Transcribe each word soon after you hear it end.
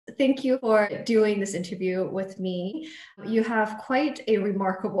Thank you for doing this interview with me. You have quite a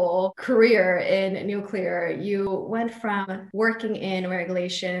remarkable career in nuclear. You went from working in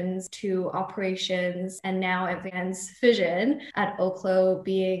regulations to operations and now advanced fission at Oklo,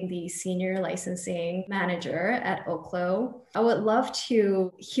 being the senior licensing manager at Oklo. I would love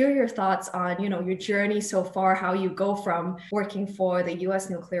to hear your thoughts on, your journey so far, how you go from working for the US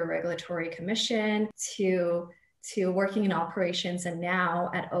Nuclear Regulatory Commission to working in operations and now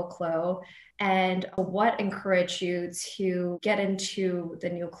at Oklo, and what encouraged you to get into the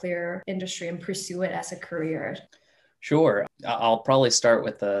nuclear industry and pursue it as a career? Sure. I'll probably start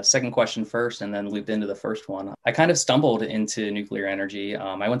with the second question first and then loop into the first one. I kind of stumbled into nuclear energy.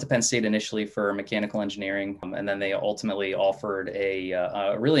 I went to Penn State initially for mechanical engineering, and then they ultimately offered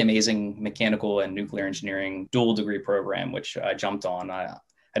a really amazing mechanical and nuclear engineering dual degree program, which I jumped on.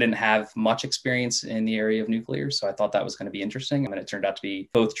 I didn't have much experience in the area of nuclear, so I thought that was going to be interesting. And it turned out to be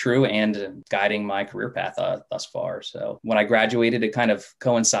both true and guiding my career path thus far. So when I graduated, it kind of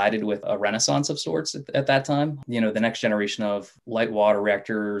coincided with a renaissance of sorts at that time. The next generation of light water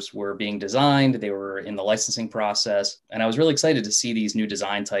reactors were being designed. They were in the licensing process. And I was really excited to see these new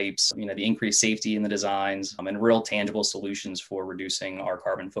design types, the increased safety in the designs, and real tangible solutions for reducing our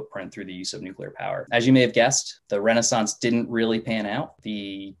carbon footprint through the use of nuclear power. As you may have guessed, the renaissance didn't really pan out.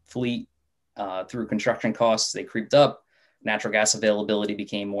 The fleet, through construction costs, they creeped up. Natural gas availability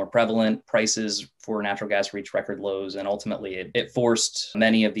became more prevalent. Prices for natural gas reached record lows. And ultimately, it forced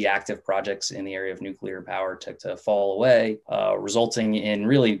many of the active projects in the area of nuclear power to fall away, resulting in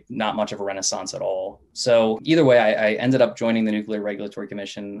really not much of a renaissance at all. So either way, I ended up joining the Nuclear Regulatory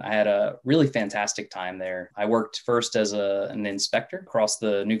Commission. I had a really fantastic time there. I worked first as an inspector across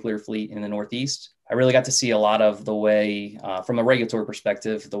the nuclear fleet in the Northeast. I really got to see a lot of the way, from a regulatory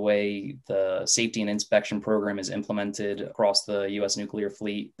perspective, the way the safety and inspection program is implemented across the U.S. nuclear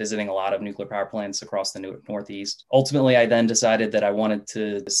fleet, visiting a lot of nuclear power plants across the Northeast. Ultimately, I then decided that I wanted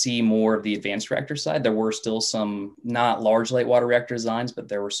to see more of the advanced reactor side. There were still some not large light water reactor designs, but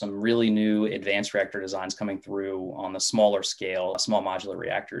there were some really new advanced reactor designs coming through on the smaller scale, small modular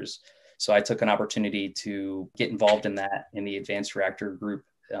reactors. So I took an opportunity to get involved in that in the advanced reactor group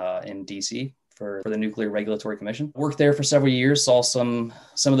in DC. For the Nuclear Regulatory Commission. Worked there for several years, saw some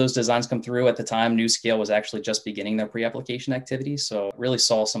of those designs come through. At the time, NuScale was actually just beginning their pre-application activities. So really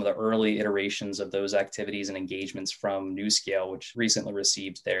saw some of the early iterations of those activities and engagements from NuScale, which recently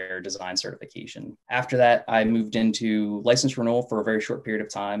received their design certification. After that, I moved into license renewal for a very short period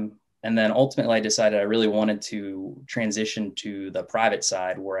of time. And then ultimately, I decided I really wanted to transition to the private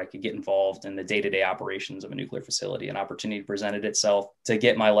side where I could get involved in the day-to-day operations of a nuclear facility. An opportunity presented itself to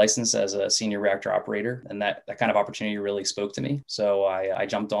get my license as a senior reactor operator. And that kind of opportunity really spoke to me. So I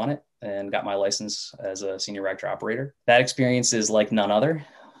jumped on it and got my license as a senior reactor operator. That experience is like none other,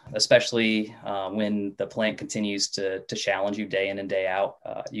 especially when the plant continues to challenge you day in and day out.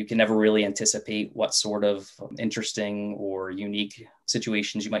 You can never really anticipate what sort of interesting or unique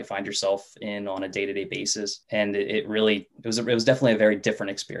situations you might find yourself in on a day-to-day basis. And it was definitely a very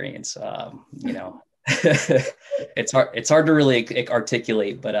different experience. It's hard to really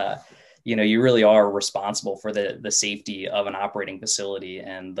articulate, but you really are responsible for the safety of an operating facility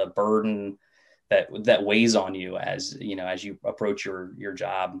and the burden that weighs on you as you approach your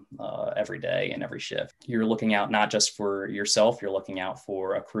job every day and every shift. You're looking out not just for yourself, you're looking out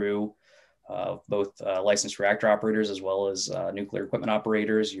for a crew of both licensed reactor operators as well as nuclear equipment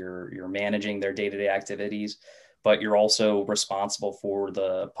operators. You're managing their day-to-day activities, but you're also responsible for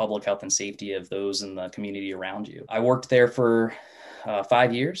the public health and safety of those in the community around you. I worked there for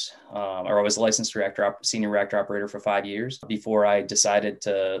 5 years, or I was a licensed senior reactor operator for 5 years before I decided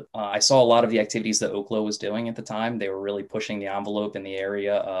I saw a lot of the activities that Oklo was doing at the time. They were really pushing the envelope in the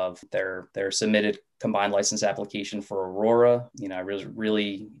area of their submitted combined license application for Aurora. I was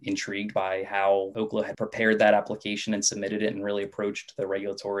really intrigued by how Oklo had prepared that application and submitted it and really approached the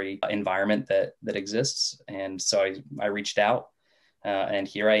regulatory environment that exists. And so I reached out. And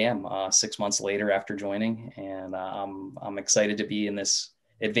here I am 6 months later after joining, and I'm excited to be in this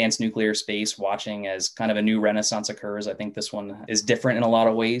advanced nuclear space, watching as kind of a new renaissance occurs. I think this one is different in a lot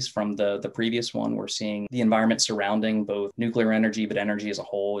of ways from the previous one. We're seeing the environment surrounding both nuclear energy, but energy as a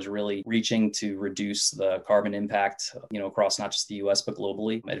whole is really reaching to reduce the carbon impact, across not just the US, but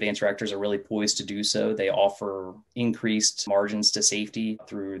globally. Advanced reactors are really poised to do so. They offer increased margins to safety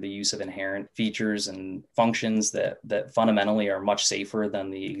through the use of inherent features and functions that fundamentally are much safer than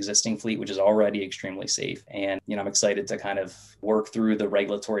the existing fleet, which is already extremely safe. And, I'm excited to kind of work through the regulatory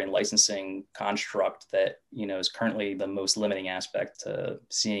regulatory and licensing construct that, is currently the most limiting aspect to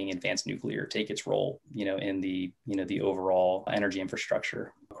seeing advanced nuclear take its role, in the overall energy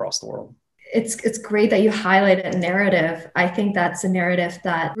infrastructure across the world. It's great that you highlighted a narrative. I think that's a narrative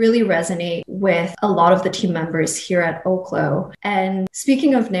that really resonates with a lot of the team members here at Oklo. And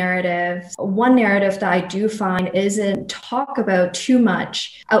speaking of narratives, one narrative that I do find isn't talked about too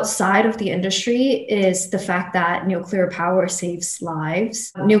much outside of the industry is the fact that nuclear power saves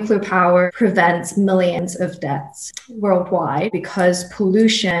lives. Nuclear power prevents millions of deaths worldwide because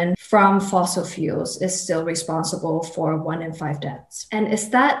pollution from fossil fuels is still responsible for 1 in 5 deaths. And is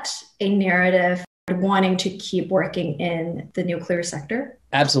that a narrative wanting to keep working in the nuclear sector?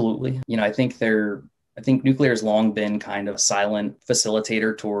 Absolutely. I think nuclear has long been kind of a silent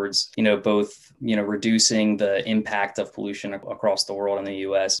facilitator towards, both, reducing the impact of pollution across the world in the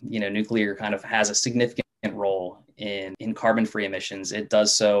US. Nuclear kind of has a significant role in carbon-free emissions. It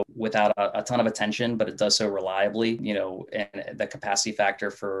does so without a ton of attention, but it does so reliably, and the capacity factor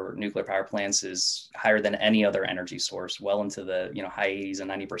for nuclear power plants is higher than any other energy source, well into the, high 80s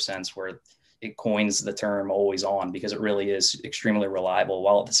and 90%, where it coins the term always on, because it really is extremely reliable,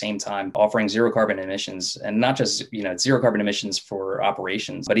 while at the same time offering zero carbon emissions, and not just, zero carbon emissions for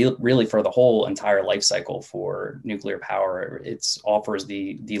operations, but really for the whole entire life cycle for nuclear power. It offers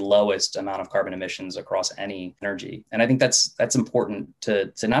the lowest amount of carbon emissions across any energy. And I think that's important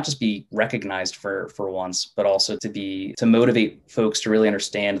to not just be recognized for once, but also to motivate folks to really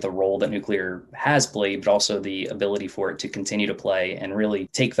understand the role that nuclear has played, but also the ability for it to continue to play and really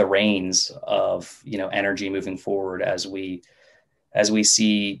take the reins of energy moving forward, as we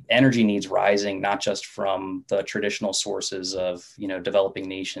see energy needs rising, not just from the traditional sources of developing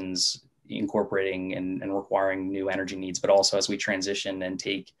nations incorporating and requiring new energy needs, but also as we transition and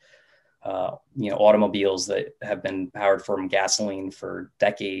take automobiles that have been powered from gasoline for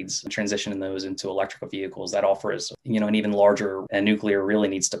decades, transitioning those into electrical vehicles. That offers, an even larger, and nuclear really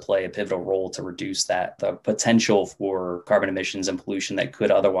needs to play a pivotal role to reduce the potential for carbon emissions and pollution that could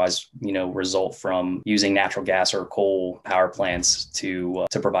otherwise, result from using natural gas or coal power plants to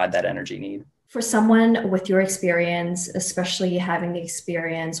provide that energy need. For someone with your experience, especially having the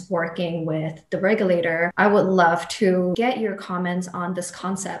experience working with the regulator, I would love to get your comments on this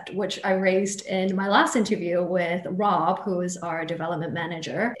concept, which I raised in my last interview with Rob, who is our development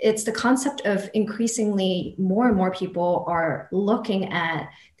manager. It's the concept of increasingly more and more people are looking at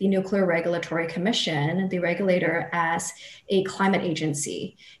the Nuclear Regulatory Commission, the regulator, as a climate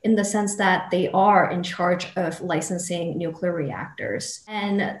agency, in the sense that they are in charge of licensing nuclear reactors.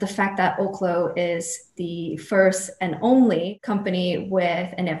 And the fact that Oklo is the first and only company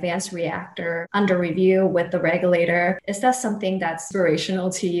with an advanced reactor under review with the regulator, is that something that's inspirational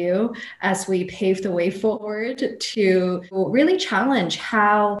to you as we pave the way forward to really challenge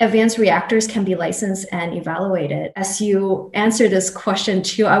how advanced reactors can be licensed and evaluated? As you answer this question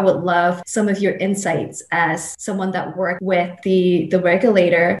too, I would love some of your insights as someone that worked with the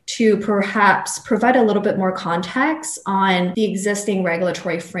regulator to perhaps provide a little bit more context on the existing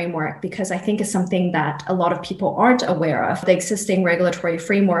regulatory framework, because I think it's something that a lot of people aren't aware of. The existing regulatory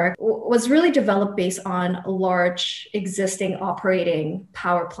framework was really developed based on large existing operating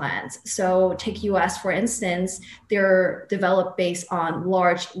power plants. So take US, for instance, they're developed based on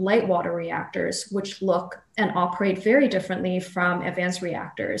large light water reactors, which look and operate very differently from advanced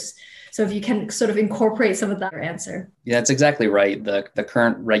reactors. So if you can sort of incorporate some of that answer. Yeah, that's exactly right. The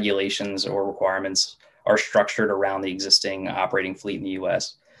current regulations or requirements are structured around the existing operating fleet in the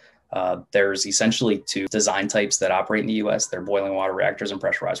US. There's essentially 2 design types that operate in the US. They're boiling water reactors and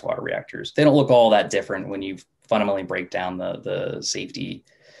pressurized water reactors. They don't look all that different when you fundamentally break down the safety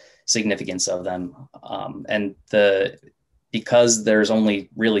significance of them. Because there's only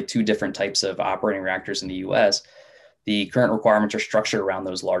really 2 different types of operating reactors in the US, the current requirements are structured around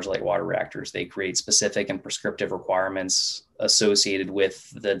those large light water reactors. They create specific and prescriptive requirements associated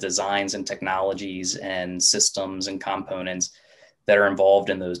with the designs and technologies and systems and components that are involved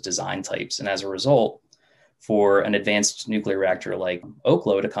in those design types. And as a result, for an advanced nuclear reactor like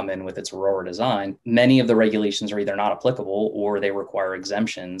Oklo to come in with its Aurora design, many of the regulations are either not applicable or they require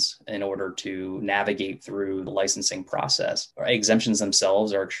exemptions in order to navigate through the licensing process. Exemptions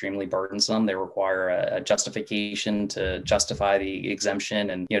themselves are extremely burdensome. They require a justification to justify the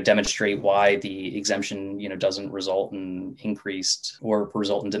exemption and demonstrate why the exemption doesn't result in increased or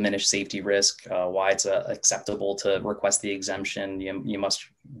result in diminished safety risk, why it's acceptable to request the exemption. You must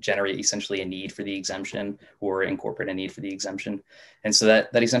generate essentially a need for the exemption or incorporate a need for the exemption. And so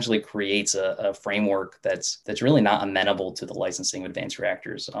that essentially creates a framework that's really not amenable to the licensing of advanced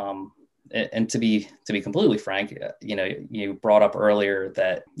reactors. And to be completely frank, you brought up earlier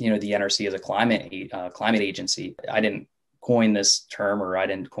that the NRC is a climate agency. I didn't coin this term, or I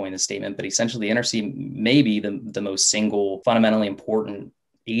didn't coin this statement, but essentially the NRC may be the most single fundamentally important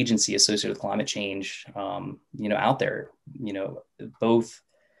agency associated with climate change, out there. Both,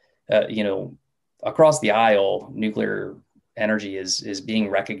 across the aisle, nuclear energy is being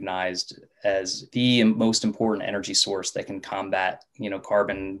recognized as the most important energy source that can combat,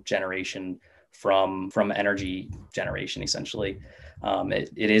 carbon generation from energy generation. Essentially,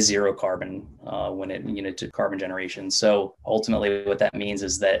 it is zero carbon when it to carbon generation. So ultimately, what that means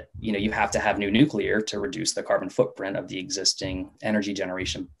is that you have to have new nuclear to reduce the carbon footprint of the existing energy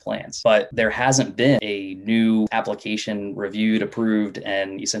generation plants. But there hasn't been a new application reviewed, approved,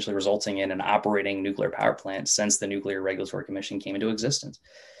 and essentially resulting in an operating nuclear power plant since the Nuclear Regulatory Commission came into existence.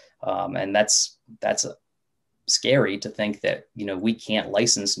 And that's scary to think that we can't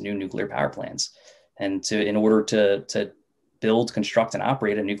license new nuclear power plants, and in order to build, construct, and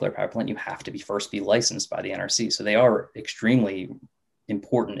operate a nuclear power plant, you have to first be licensed by the NRC. So they are extremely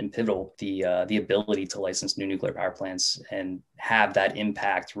important and pivotal. The ability to license new nuclear power plants and have that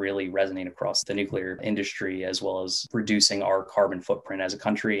impact really resonate across the nuclear industry, as well as reducing our carbon footprint as a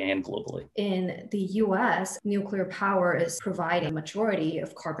country and globally. In the US, nuclear power is providing a majority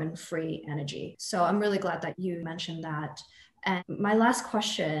of carbon-free energy. So I'm really glad that you mentioned that. And my last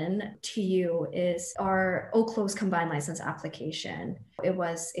question to you is our Oklo's combined license application. It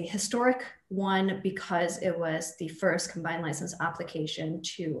was a historic one because it was the first combined license application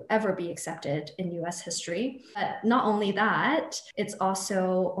to ever be accepted in US history. But not only that, it's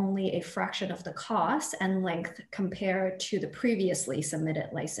also only a fraction of the cost and length compared to the previously submitted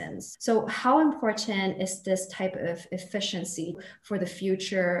license. So how important is this type of efficiency for the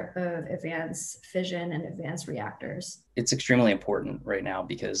future of advanced fission and advanced reactors? It's extremely important right now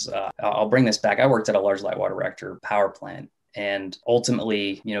because I'll bring this back. I worked at a large light water reactor power plant. And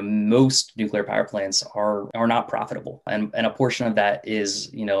ultimately, most nuclear power plants are not profitable. And a portion of that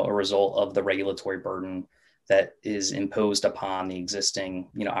is, a result of the regulatory burden that is imposed upon the existing,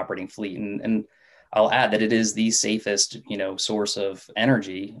 operating fleet. And I'll add that it is the safest, source of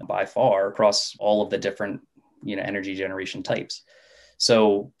energy by far across all of the different, energy generation types.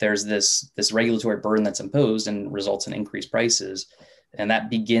 So there's this regulatory burden that's imposed and results in increased prices. And that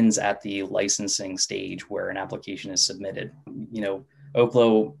begins at the licensing stage where an application is submitted.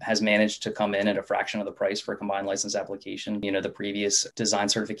 Oklo has managed to come in at a fraction of the price for a combined license application. The previous design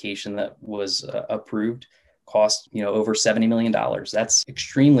certification that was approved cost, over $70 million. That's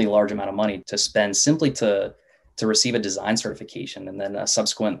extremely large amount of money to spend simply to receive a design certification, and then a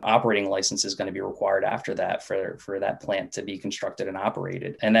subsequent operating license is going to be required after that for that plant to be constructed and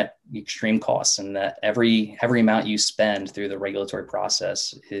operated. And that extreme costs, and that every amount you spend through the regulatory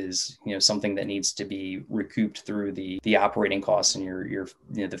process is something that needs to be recouped through the operating costs and your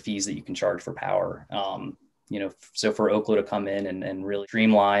the fees that you can charge for power. So for Oklo to come in and really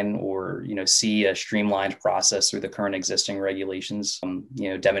streamline or, see a streamlined process through the current existing regulations,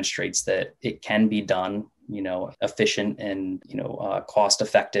 demonstrates that it can be done, efficient and,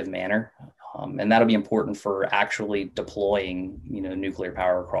 cost-effective manner. And that'll be important for actually deploying, nuclear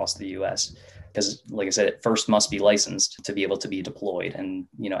power across the U.S. Because, like I said, it first must be licensed to be able to be deployed. And,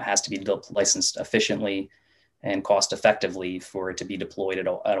 it has to be licensed efficiently and cost effectively for it to be deployed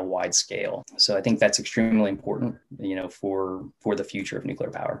at a wide scale. So I think that's extremely important, for the future of nuclear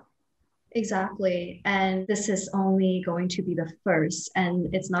power. Exactly. And this is only going to be the first,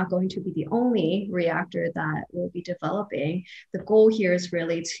 and it's not going to be the only reactor that we'll be developing. The goal here is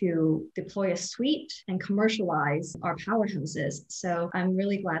really to deploy a suite and commercialize our powerhouses. So I'm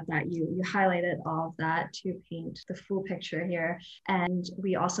really glad that you highlighted all of that to paint the full picture here. And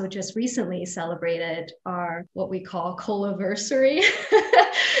we also just recently celebrated our what we call Coloversary.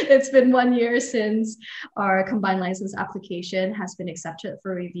 It's been 1 year since our combined license application has been accepted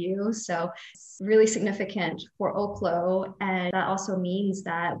for review. So it's really significant for Oklo. And that also means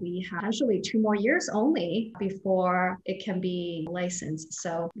that we have potentially 2 more years only before it can be licensed.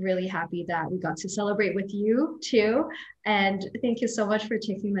 So really happy that we got to celebrate with you too. And thank you so much for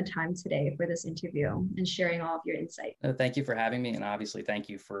taking the time today for this interview and sharing all of your insight. Thank you for having me. And obviously, thank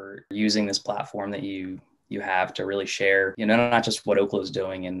you for using this platform that you have to really share, not just what Oklo is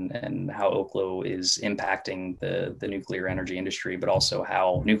doing and how Oklo is impacting the nuclear energy industry, but also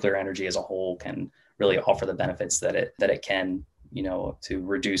how nuclear energy as a whole can really offer the benefits that it can, to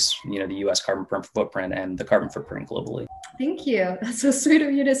reduce, the U.S. carbon footprint and the carbon footprint globally. Thank you. That's so sweet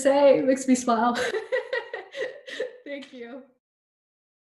of you to say. It makes me smile. Thank you.